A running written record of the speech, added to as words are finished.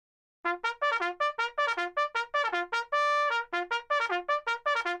Quiet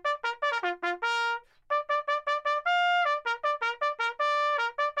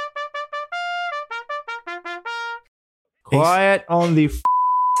on the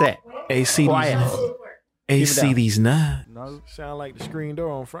set. AC Quiet. AC these nuts. No. Sound like the screen door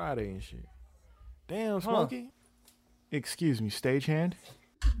on Friday and shit. Damn, Smokey. Excuse me, stagehand.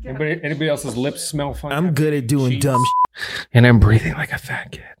 Anybody else's lips smell funny? I'm good at doing Jeez. dumb And I'm breathing like a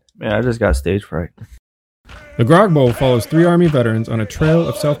fat kid. Man, I just got stage fright. The Grog Bowl follows 3 Army veterans on a trail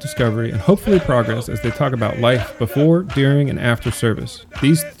of self-discovery and hopefully progress as they talk about life before, during, and after service.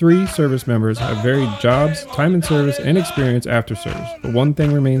 These 3 service members have varied jobs, time in service, and experience after service, but one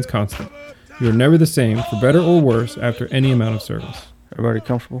thing remains constant. You are never the same, for better or worse, after any amount of service. Everybody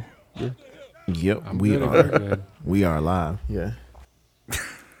comfortable? Good. Yep, I'm we good, are. I'm good. We are live. Yeah.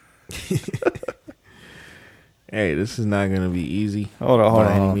 Hey, this is not gonna be easy. Hold on.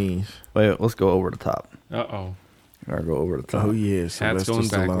 by any means. Wait, let's go over the top. Uh-oh. Gotta go over the top. Oh yeah, so Hat's going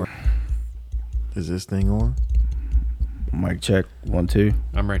backward. Is this thing on? Mic check. 1, 2.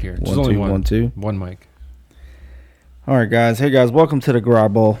 I'm right here. There's 1, only 2, one. 1, 2. One mic. All right, guys. Hey, guys. Welcome to the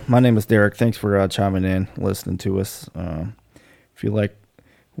Grog Bowl. My name is Derek. Thanks for chiming in, listening to us. If you like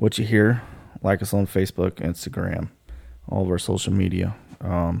what you hear, like us on Facebook, Instagram, all of our social media.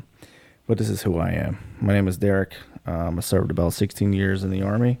 But this is who I am. My name is Derek. I served about 16 years in the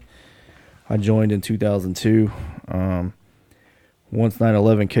Army. I joined in 2002. Once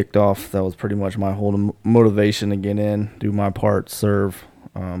 9/11 kicked off, that was pretty much my whole motivation to get in, do my part, serve.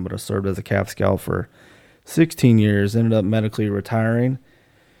 But I served as a Cap Scout for 16 years, ended up medically retiring.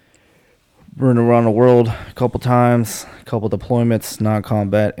 Been around the world a couple times, a couple deployments,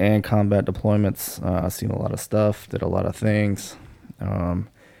 non-combat and combat deployments. I've seen a lot of stuff, did a lot of things.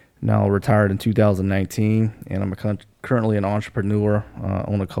 Now retired in 2019, and I'm currently an entrepreneur,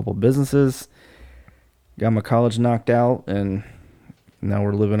 own a couple businesses. Got my college knocked out, and now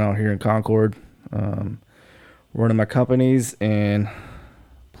we're living out here in Concord, running my companies and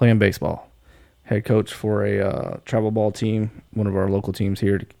playing baseball. Head coach for a travel ball team, one of our local teams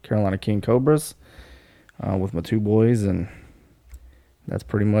here, the Carolina King Cobras, with my 2 boys, and that's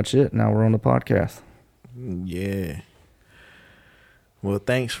pretty much it. Now we're on the podcast. Yeah. Well,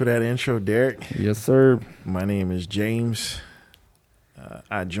 thanks for that intro, Derek. Yes, sir. My name is James.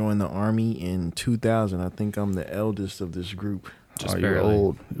 I joined the Army in 2000. I think I'm the eldest of this group. Just You're barely.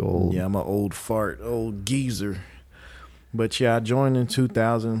 old. You're old. Yeah, I'm an old fart, old geezer. But yeah, I joined in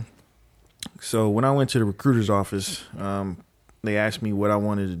 2000. So when I went to the recruiter's office, they asked me what I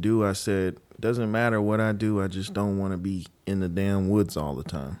wanted to do. I said, doesn't matter what I do. I just don't want to be in the damn woods all the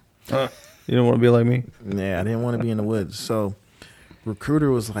time. You don't want to be like me? Yeah, I didn't want to be in the woods. So recruiter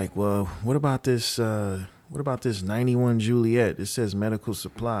was like, well, what about this 91 Juliet? It says medical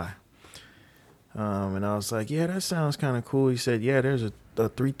supply. And I was like, yeah, that sounds kind of cool. He said, yeah, there's a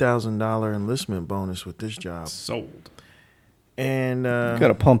 $3,000 enlistment bonus with this job. Sold. And You got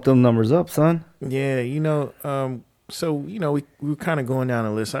to pump them numbers up, son. yeah, so, we were kind of going down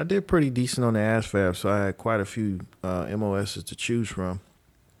the list. I did pretty decent on the ASVAB, so I had quite a few MOSs to choose from.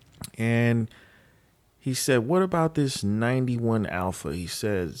 And he said, what about this 91 Alpha? He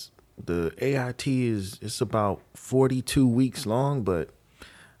says, the AIT it's about 42 weeks long, but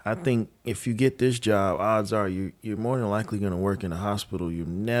I think if you get this job, odds are you're more than likely going to work in a hospital. You'll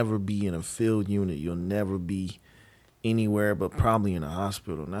never be in a field unit. You'll never be anywhere but probably in a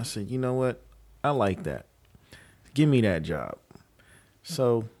hospital. And I said, you know what? I like that. Give me that job.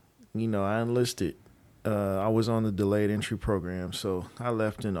 So, I enlisted. I was on the delayed entry program. So I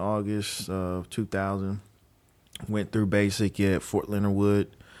left in August of 2000. Went through basic at Fort Leonard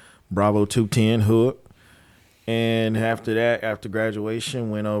Wood, Bravo 210 Hood. And after that, after graduation,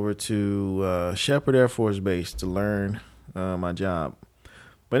 went over to Shepherd Air Force Base to learn my job.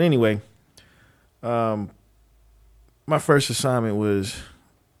 But anyway, my first assignment was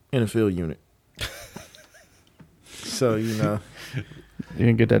in a field unit. So, You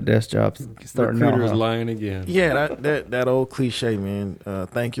didn't get that desk job starting out. Recruiter's Huh? lying again. yeah, that old cliche, man.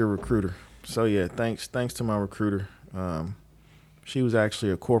 Thank your recruiter. So yeah, thanks to my recruiter. She was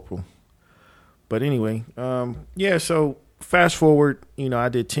actually a corporal. But anyway, so fast forward, I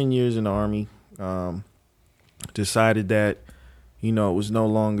did 10 years in the Army. Decided that, it was no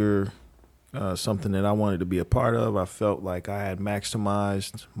longer something that I wanted to be a part of. I felt like I had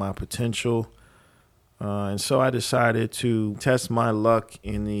maximized my potential. And so I decided to test my luck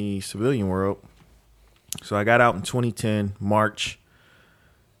in the civilian world. So I got out in 2010, March,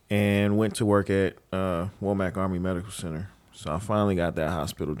 and went to work at Womack Army Medical Center. So I finally got that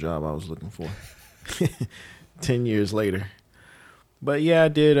hospital job I was looking for 10 years later. But yeah, I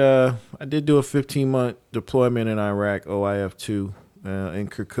did do a 15-month deployment in Iraq, OIF2, in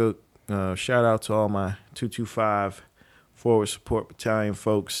Kirkuk. Shout out to all my 225 Forward Support Battalion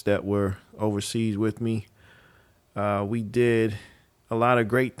folks that were overseas with me. We did a lot of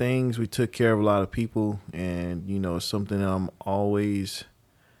great things. We took care of a lot of people, and it's something that I'm always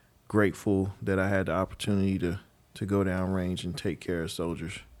grateful that I had the opportunity to go downrange and take care of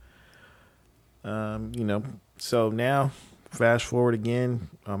soldiers. So now, fast forward again,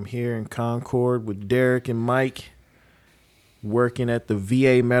 I'm here in Concord with Derek and Mike, working at the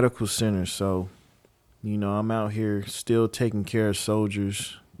VA Medical Center. So, I'm out here still taking care of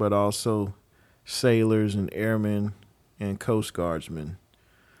soldiers, but also sailors and airmen and Coast Guardsmen.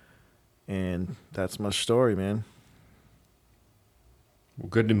 And that's my story, man. Well,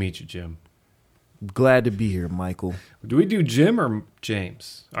 good to meet you, Jim. Glad to be here, Michael. Do we do Jim or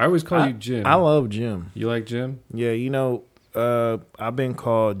James? I always call you Jim. I love Jim. You like Jim? Yeah, I've been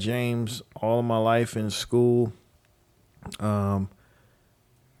called James all of my life in school.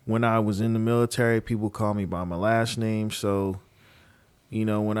 When I was in the military, people call me by my last name. So,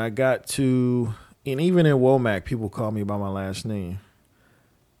 when I got to, and even in Womack, people call me by my last name.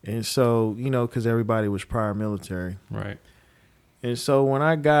 And so, because everybody was prior military. Right. And so when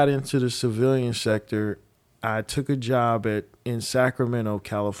I got into the civilian sector, I took a job in Sacramento,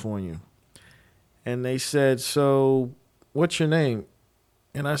 California. And they said, "So what's your name?"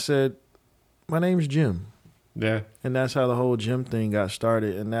 And I said, "My name's Jim." Yeah. And that's how the whole Jim thing got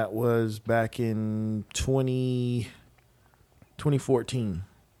started. And that was back in 2014.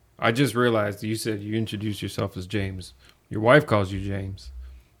 I just realized you said you introduced yourself as James. Your wife calls you James,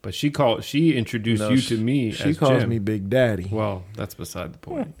 but she introduced you to me as Jim. She calls me Big Daddy. Well, that's beside the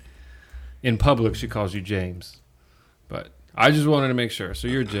point. In public, she calls you James. But I just wanted to make sure. So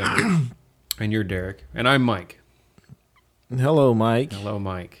you're Jim, and you're Derek, and I'm Mike. Hello, Mike. Hello,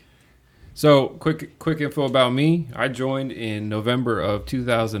 Mike. So quick info about me. I joined in November of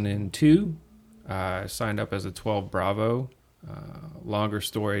 2002. I signed up as a 12 Bravo. Longer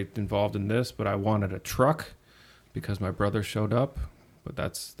story involved in this, but I wanted a truck because my brother showed up. But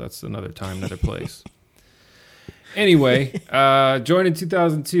that's another time, another place. Anyway, joined in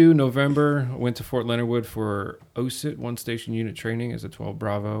 2002, November. Went to Fort Leonard Wood for OSIT, one station unit training as a 12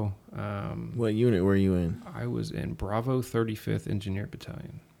 Bravo. What unit were you in? I was in Bravo 35th Engineer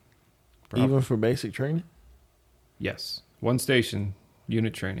Battalion. Even for basic training? Yes. One station,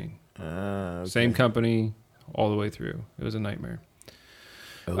 unit training. Okay. Same company, all the way through. It was a nightmare.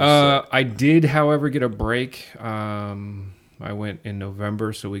 Oh, I did, however, get a break. I went in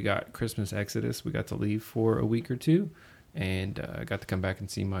November, so we got Christmas Exodus. We got to leave for a week or two, and I got to come back and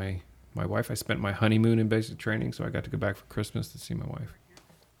see my wife. I spent my honeymoon in basic training, so I got to go back for Christmas to see my wife.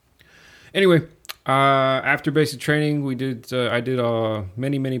 Anyway, after basic training, I did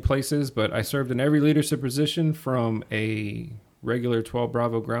many places, but I served in every leadership position from a regular 12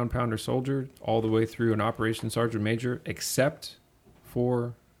 Bravo ground pounder soldier all the way through an operations sergeant major, except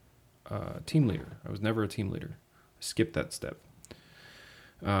for team leader. I was never a team leader. I skipped that step.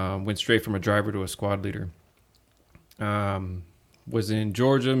 Went straight from a driver to a squad leader. Was in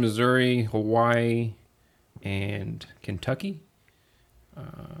Georgia, Missouri, Hawaii, and Kentucky.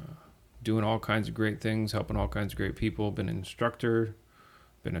 Doing all kinds of great things, helping all kinds of great people. Been an instructor,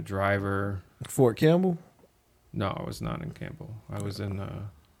 been a driver. Fort Campbell? No, I was not in Campbell. I was in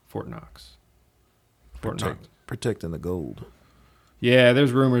Fort Knox. Protecting the gold. Yeah,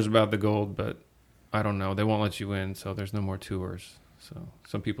 there's rumors about the gold, but I don't know. They won't let you in, so there's no more tours. So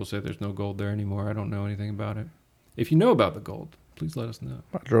some people say there's no gold there anymore. I don't know anything about it. If you know about the gold, please let us know.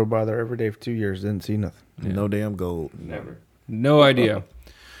 I drove by there every day for 2 years, didn't see nothing. Yeah. No damn gold. Never. No idea.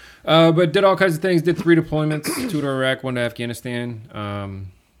 But did all kinds of things. Did 3 deployments, 2 to Iraq, 1 to Afghanistan.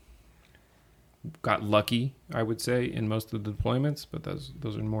 Got lucky, I would say, in most of the deployments, but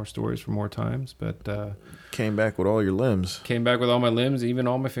those are more stories for more times. But came back with all your limbs. Came back with all my limbs, even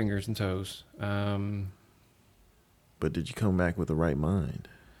all my fingers and toes. But did you come back with the right mind?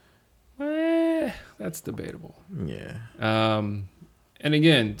 That's debatable. Yeah. And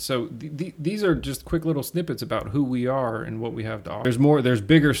again, so these are just quick little snippets about who we are and what we have to offer. There's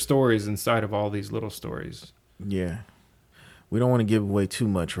bigger stories inside of all these little stories. Yeah. We don't want to give away too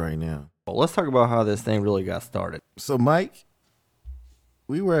much right now. Well, let's talk about how this thing really got started. So, Mike,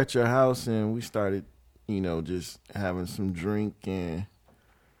 we were at your house and we started, just having some drink and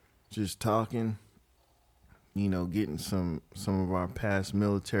just talking, getting some of our past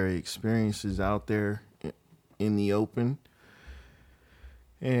military experiences out there in the open.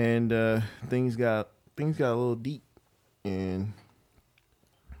 And things got a little deep, and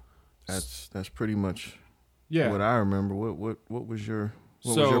that's pretty much Yeah. what I remember. What was your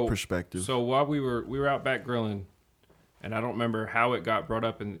perspective? So while we were out back grilling, and I don't remember how it got brought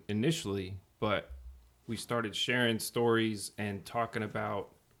up initially, but we started sharing stories and talking about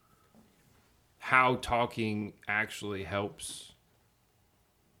how talking actually helps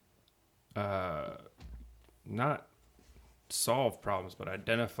not solve problems, but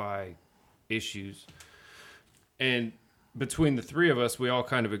identify issues. And between the three of us, we all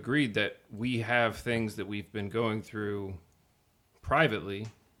kind of agreed that we have things that we've been going through privately,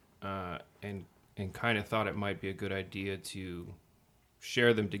 and kind of thought it might be a good idea to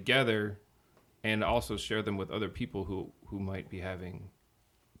share them together and also share them with other people who might be having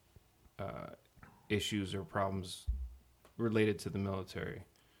issues or problems related to the military.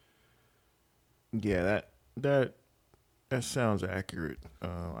 Yeah, that sounds accurate.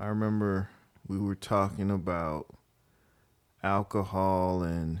 I remember we were talking about alcohol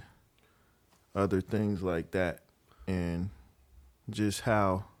and other things like that, and just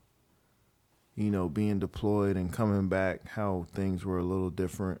how, being deployed and coming back, how things were a little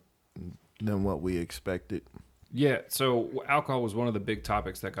different than what we expected. Yeah, so alcohol was one of the big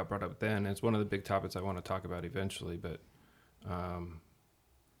topics that got brought up then. It's one of the big topics I want to talk about eventually, but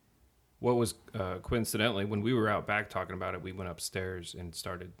what was coincidentally, when we were out back talking about it, we went upstairs and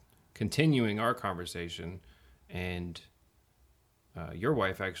started continuing our conversation, and your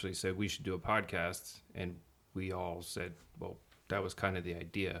wife actually said we should do a podcast, and we all said, well, that was kind of the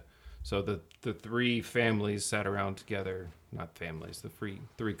idea. So the three families sat around together, not families, the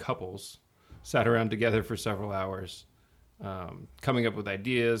three couples sat around together for several hours, coming up with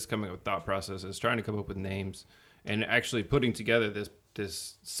ideas, coming up with thought processes, trying to come up with names, and actually putting together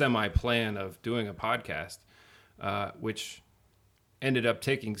this semi-plan of doing a podcast, which ended up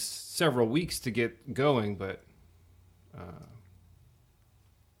taking several weeks to get going, but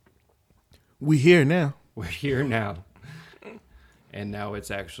we're here now. We're here now. And now it's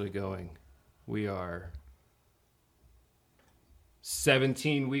actually going. We are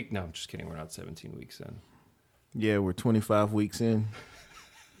 17 weeks. No, I'm just kidding. We're not 17 weeks in. Yeah, we're 25 weeks in.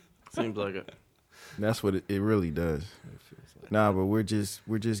 Seems like it. That's what it really does. It feels like. Nah, but we're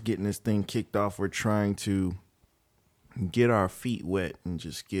just getting this thing kicked off. We're trying to get our feet wet and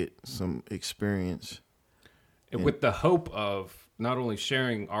just get some experience. And with the hope of not only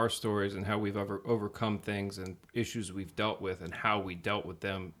sharing our stories and how we've overcome things and issues we've dealt with and how we dealt with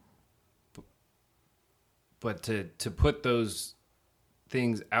them, but to put those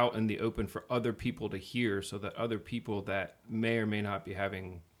things out in the open for other people to hear, so that other people that may or may not be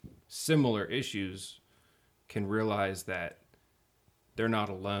having similar issues can realize that they're not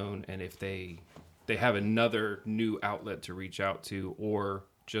alone, and if they have another new outlet to reach out to, or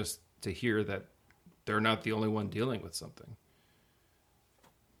just to hear that they're not the only one dealing with something.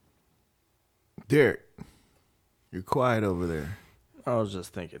 Derek, you're quiet over there. I was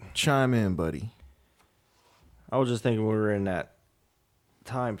just thinking. Chime in, buddy. I was just thinking we were in that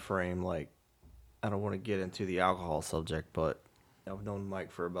time frame, like, I don't want to get into the alcohol subject, but I've known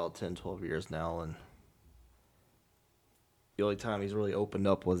Mike for about 10, 12 years now, and the only time he's really opened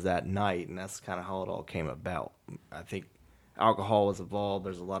up was that night, and that's kind of how it all came about. I think alcohol has evolved.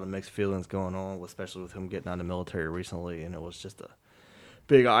 There's a lot of mixed feelings going on, especially with him getting out of the military recently, and it was just a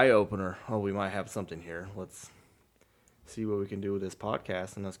big eye-opener. Oh, we might have something here. Let's see what we can do with this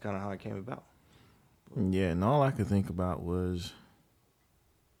podcast, and that's kind of how it came about. Yeah, and all I could think about was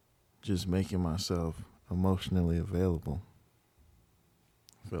just making myself emotionally available.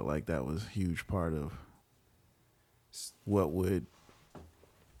 I felt like that was a huge part of what would...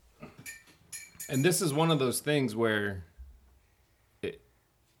 And this is one of those things where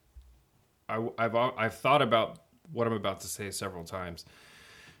I've thought about what I'm about to say several times,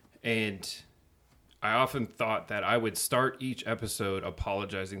 and I often thought that I would start each episode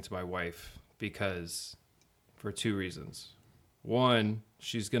apologizing to my wife, because for two reasons. One,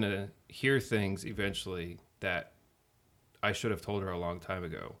 she's going to hear things eventually that I should have told her a long time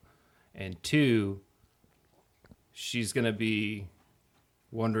ago. And two, she's going to be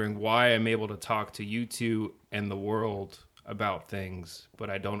wondering why I'm able to talk to you two and the world about things,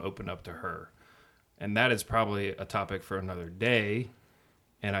 but I don't open up to her. And that is probably a topic for another day.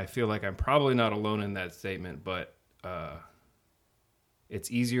 And I feel like I'm probably not alone in that statement, but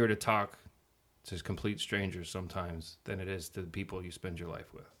it's easier to talk to complete strangers sometimes than it is to the people you spend your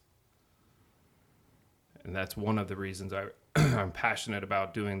life with. And that's one of the reasons I'm passionate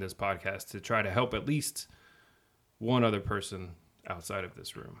about doing this podcast, to try to help at least one other person outside of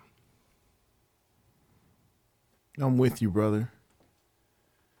this room. I'm with you, brother.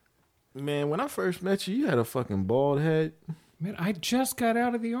 Man, when I first met you, you had a fucking bald head. Man, I just got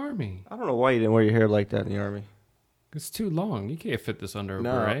out of the Army. I don't know why you didn't wear your hair like that in the Army. It's too long. You can't fit this under a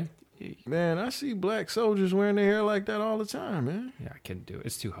No. beret. Man, I see black soldiers wearing their hair like that all the time, man. Yeah, I can't do it.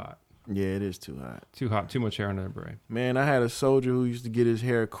 It's too hot. Yeah, it is too hot. Too hot. Too much hair under the beret. Man, I had a soldier who used to get his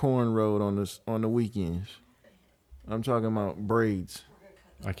hair cornrowed on the weekends. I'm talking about braids.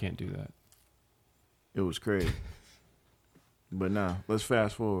 I can't do that. It was crazy. But nah, let's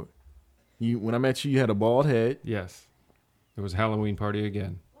fast forward. When I met you, you had a bald head. Yes. It was a Halloween party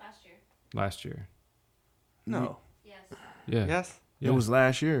again. Last year. No. Yeah. Yes. Yeah. It was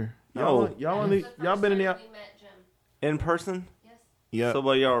last year. No. Y'all been in the In person? yeah. So,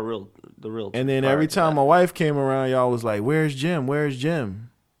 but y'all are the real. And then prior every to time that. my wife came around, y'all was like, "Where's Jim? Where's Jim?"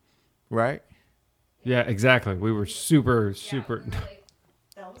 Right? Yeah, exactly. We were super.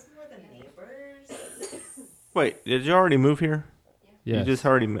 That was more than neighbors. Wait, did you already move here? Yeah. You just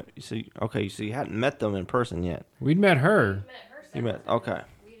already met. So you hadn't met them in person yet. We'd met her. You met. Okay.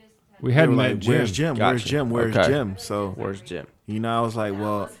 We They hadn't were met like, Jim. "Where's Jim? Where's Gotcha. Jim? Where's Okay. Jim?" So Where's Jim? I was like,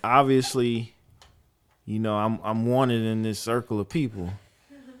 "Well, obviously, I'm wanted in this circle of people."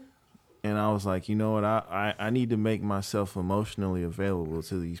 And I was like, you know what? I need to make myself emotionally available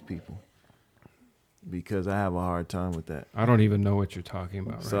to these people because I have a hard time with that. I don't even know what you're talking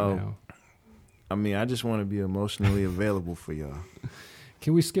about So- right now. I mean, I just want to be emotionally available for y'all.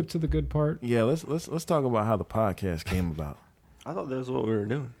 Can we skip to the good part? Yeah, let's talk about how the podcast came about. I thought that was what we were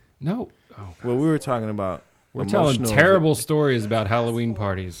doing. No. Oh, Well, we were talking about we're telling emotional- terrible stories about Halloween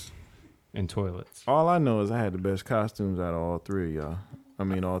parties and toilets. All I know is I had the best costumes out of all three of y'all. I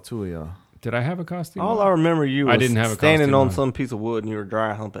mean, all two of y'all. Did I have a costume? All on? I remember you was I didn't have a standing costume on on. some piece of wood and you were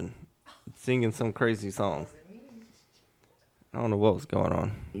dry humping, singing some crazy song. I don't know what was going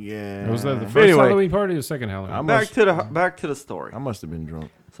on. Yeah. Was that the first Anyway. Halloween party or the second Halloween? I'm- Back to the story. I must have been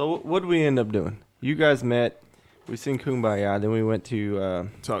drunk. So what did we end up doing? You guys met. We sing Kumbaya. Then we went to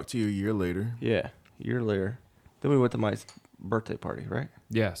Talk to you a year later. a year later. Then we went to my birthday party, right?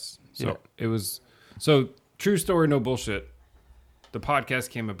 Yes. So Yeah. it was. So true story, no bullshit. The podcast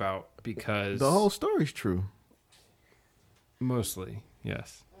came about because The whole story's true. mostly,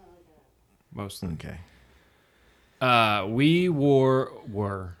 yes, mostly. Okay. We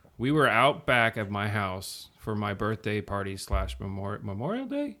were out back of my house for my birthday party / Memorial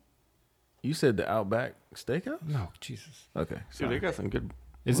Day. You said the Outback Steakhouse? No, Jesus. Okay. Dude, Sorry. they got some good.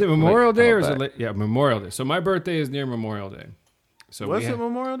 Is it Memorial Day or is it? Outback. Yeah, Memorial Day. So my birthday is near Memorial Day. So Was we it had,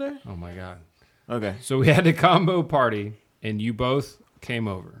 Memorial Day? oh my God. Okay. So we had a combo party, and you both came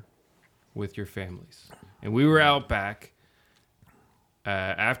over with your families, and we were out back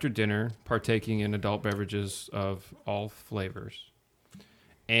after dinner, partaking in adult beverages of all flavors.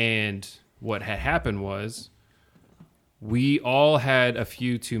 And what had happened was, we all had a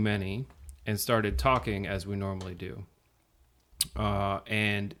few too many and started talking as we normally do.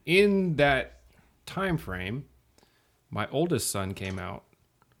 And in that time frame, my oldest son came out.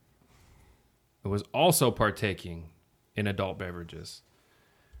 It was also partaking in adult beverages,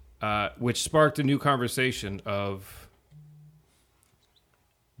 which sparked a new conversation of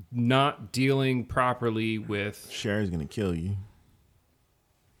not dealing properly with. Sherry's going to kill you.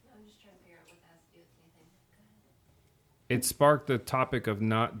 It sparked the topic of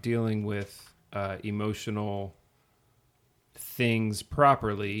not dealing with emotional things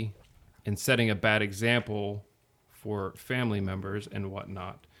properly and setting a bad example for family members and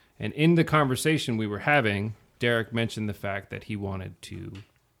whatnot. And in the conversation we were having, Derek mentioned the fact that he wanted to,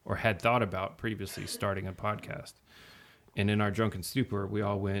 or had thought about previously, starting a podcast. And in our drunken stupor, we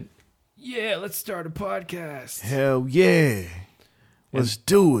all went, yeah, let's start a podcast. Hell yeah. Let's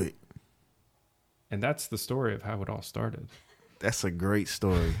do it. And that's the story of how it all started. That's a great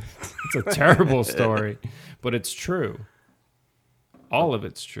story. It's a terrible story, but it's true. All of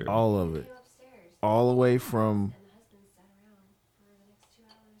it's true. All of it. All the way from...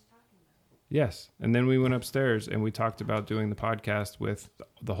 Yes. And then we went upstairs and we talked about doing the podcast with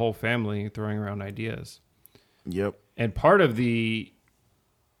the whole family, throwing around ideas. Yep. And part of the...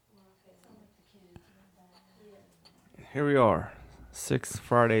 Here we are, 6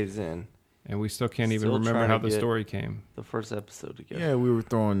 Fridays in, And we still can't even Still remember trying how to the get- story came. the first episode together. Yeah, we were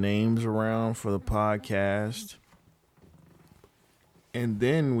throwing names around for the podcast. And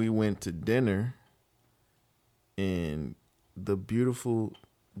then we went to dinner in the beautiful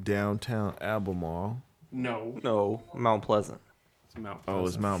downtown Albemarle. No, Mount Pleasant. It's Mount Oh,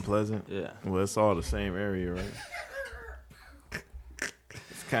 it's Mount Pleasant? Yeah. Well, it's all the same area, right?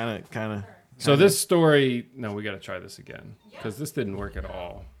 It's kind of. So this story... No, we got to try this again. Because this didn't work at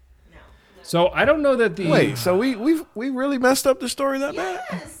all. So I don't know that the... Wait, so we really messed up the story that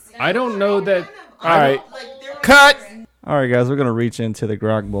bad? I don't know that... All right. Like, there was Cut. All right, guys, we're going to reach into the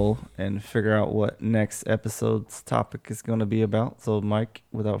grog bowl and figure out what next episode's topic is going to be about. So, Mike,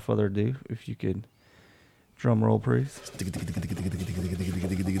 without further ado, if you could drum roll, please.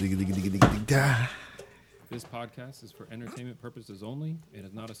 This podcast is for entertainment purposes only. It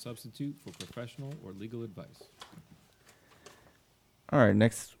is not a substitute for professional or legal advice. All right,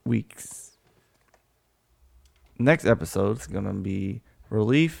 next episode is going to be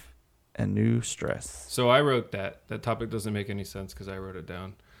relief and new stress. So I wrote that. That topic doesn't make any sense because I wrote it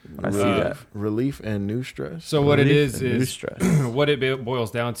down. I see that. Relief and new stress. So what it Relief is and new stress. what it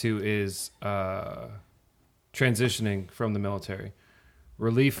boils down to is transitioning from the military.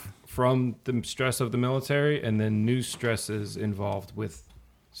 Relief from the stress of the military, and then new stresses involved with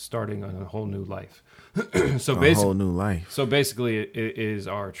starting on a whole new life. So a whole new life. So basically, it is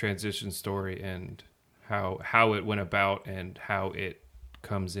our transition story and how it went about and how it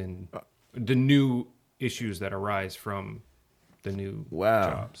comes in, the new issues that arise from the new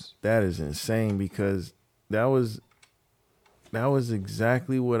jobs. That is insane, because that was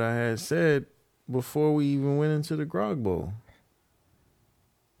exactly what I had said before we even went into the grog bowl.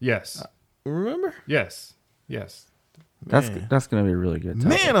 Yes. Remember? Yes. That's going to be a really good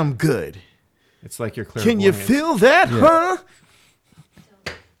topic. Man, I'm good. It's like your Can you feel that, huh?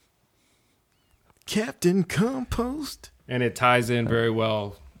 Captain Compost. And it ties in very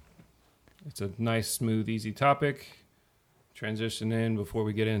well. It's a nice, smooth, easy topic. Transition in before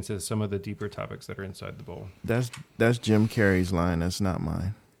we get into some of the deeper topics that are inside the bowl. That's Jim Carrey's line. That's not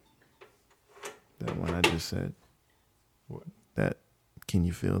mine. That one I just said. What? That. Can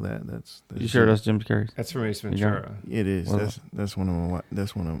you feel that? That's You sure that's Jim Carrey's? That's from Ace Ventura. It is. Well, That's one of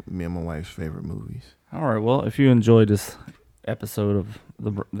me and my wife's favorite movies. All right. Well, if you enjoyed this episode of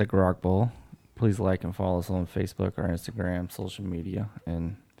the Grog Bowl, please like and follow us on Facebook or Instagram, social media.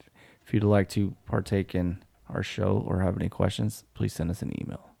 And if you'd like to partake in our show or have any questions, please send us an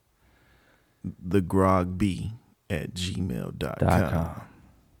email. thegrogb@gmail.com.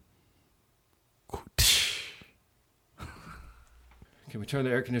 Can we turn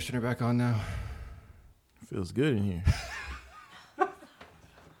the air conditioner back on now? Feels good in here.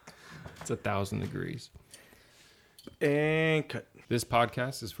 It's 1,000 degrees. And cut. This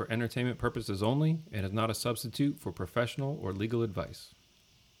podcast is for entertainment purposes only and is not a substitute for professional or legal advice.